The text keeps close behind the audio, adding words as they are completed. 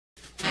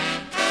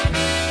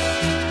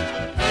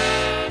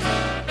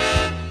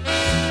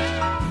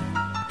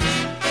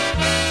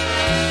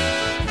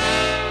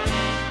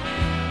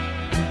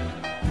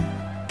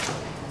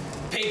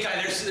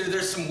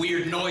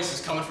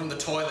noises coming from the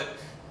toilet.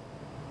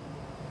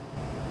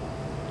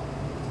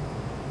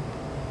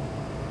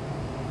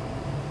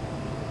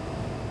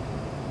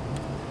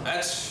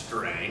 That's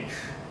strange.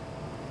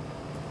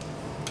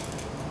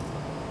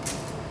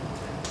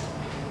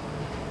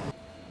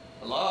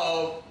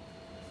 Hello?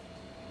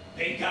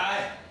 Big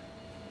guy?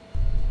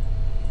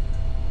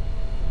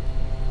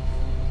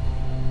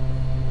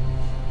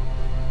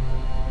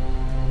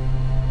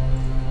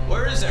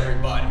 Where is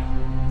everybody?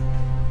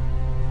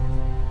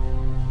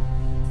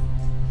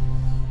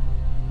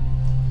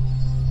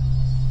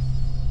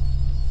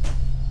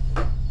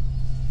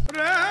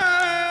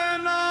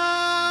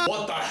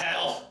 What the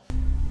hell?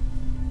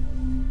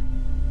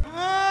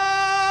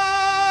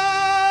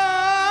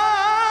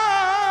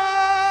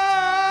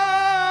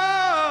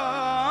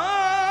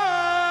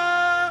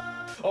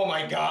 Oh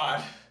my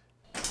God.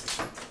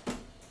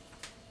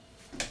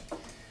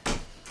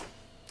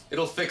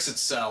 It'll fix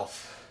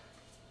itself.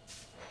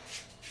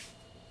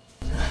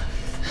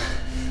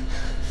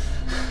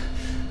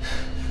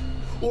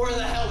 Where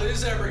the hell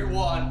is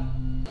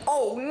everyone?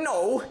 Oh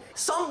no!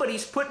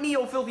 Somebody's put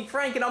Neo Filthy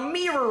Frank in a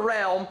mirror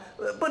realm!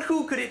 But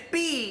who could it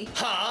be?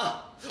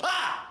 Huh?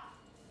 Ah!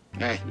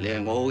 你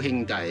係我好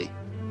兄弟，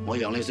我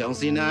讓你上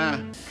先啦。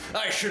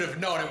I should have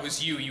known it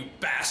was you, you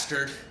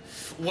bastard.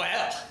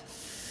 Well,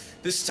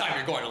 this time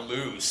you're going to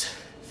lose.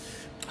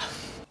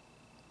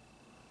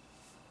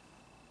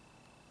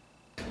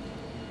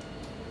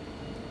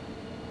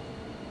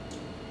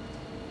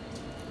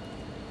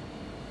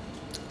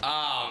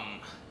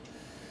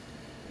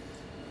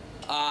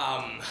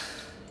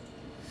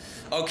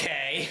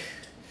 Okay.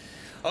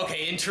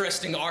 Okay,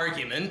 interesting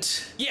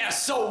argument. Yeah,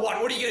 so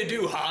what? What are you gonna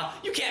do, huh?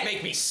 You can't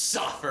make me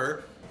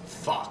suffer.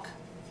 Fuck.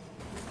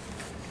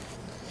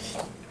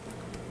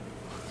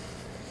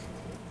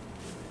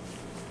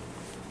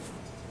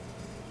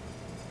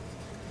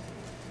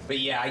 But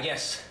yeah, I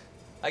guess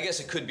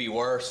it could be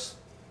worse.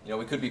 You know,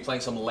 we could be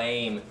playing some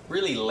lame,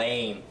 really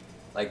lame,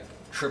 like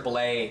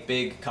AAA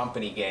big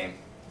company game,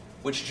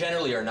 which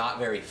generally are not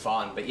very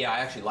fun. But yeah, I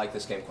actually like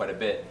this game quite a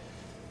bit.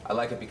 I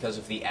like it because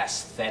of the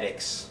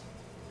aesthetics.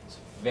 It's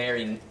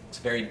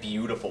a very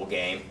beautiful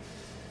game.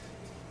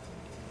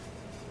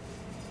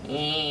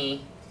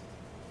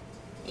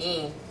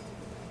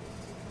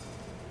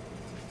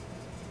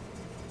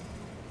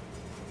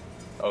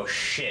 Oh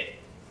shit.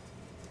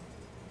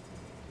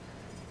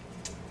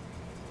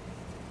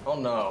 Oh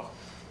no.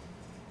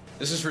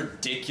 This is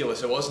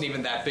ridiculous. It wasn't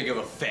even that big of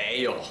a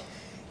fail.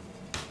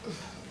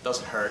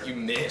 Doesn't hurt. You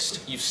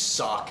missed. You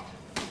suck.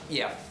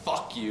 Yeah,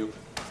 fuck you.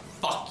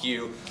 Fuck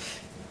you.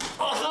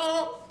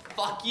 Oh,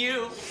 fuck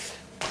you.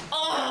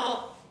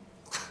 Oh.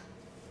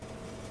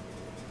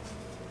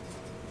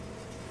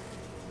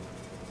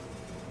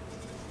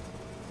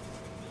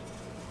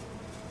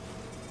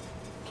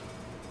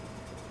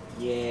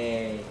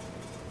 Yay.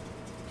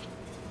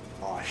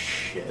 Oh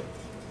shit.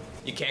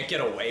 You can't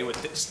get away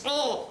with this.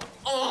 Oh,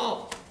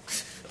 oh.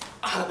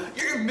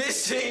 You're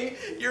missing.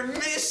 You're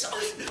miss.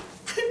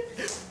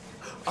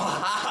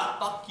 Ah,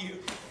 fuck you.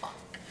 Fuck.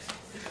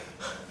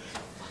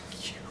 Fuck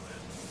you.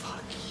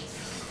 Fuck you.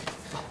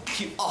 Fuck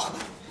you. Oh.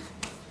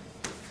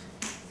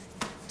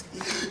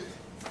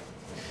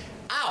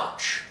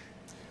 Ouch.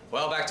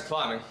 Well, back to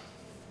climbing.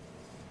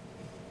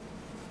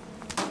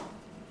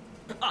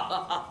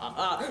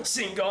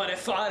 Signore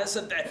fare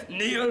se te,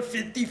 Neo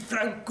Filthy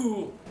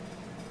Franco.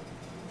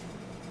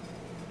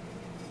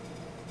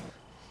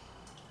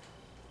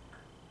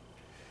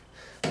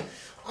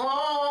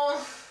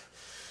 Oh.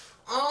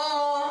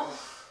 Oh.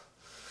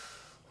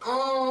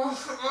 Oh.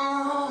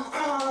 Oh.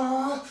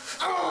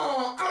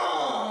 Oh.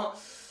 Oh.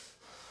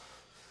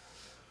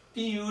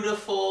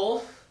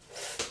 Beautiful.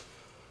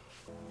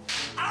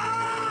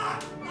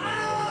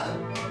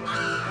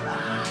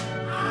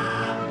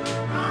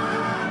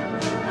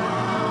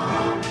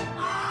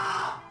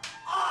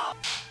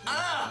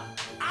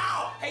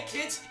 Hey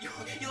kids, you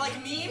like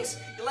memes?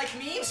 You like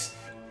memes?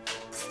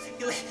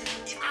 You like...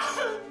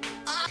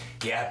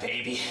 Yeah,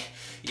 baby.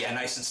 Yeah,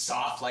 nice and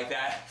soft like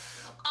that.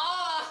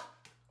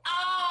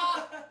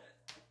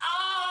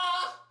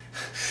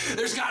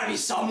 There's gotta be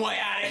some way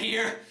out of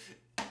here.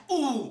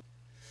 Ooh.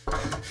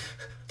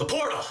 The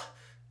portal.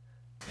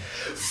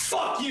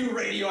 Fuck you,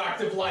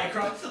 radioactive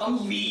lycra.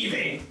 I'm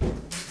leaving.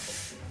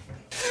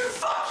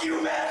 Fuck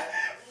you, man.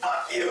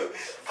 Fuck you.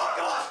 Fuck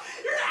off.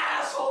 You're an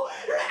asshole.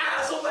 You're an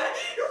asshole, man.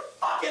 You're a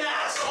fucking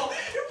asshole.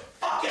 You're a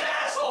fucking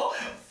asshole.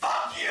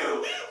 Fuck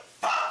you.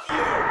 Fuck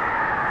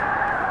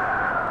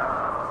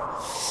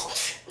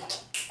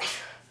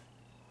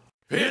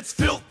you. It's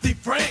Filthy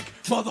Frank,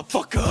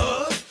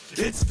 motherfucker.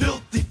 It's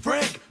Filthy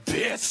Frank,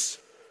 bitch.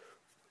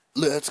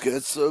 Let's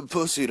get some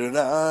pussy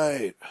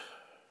tonight.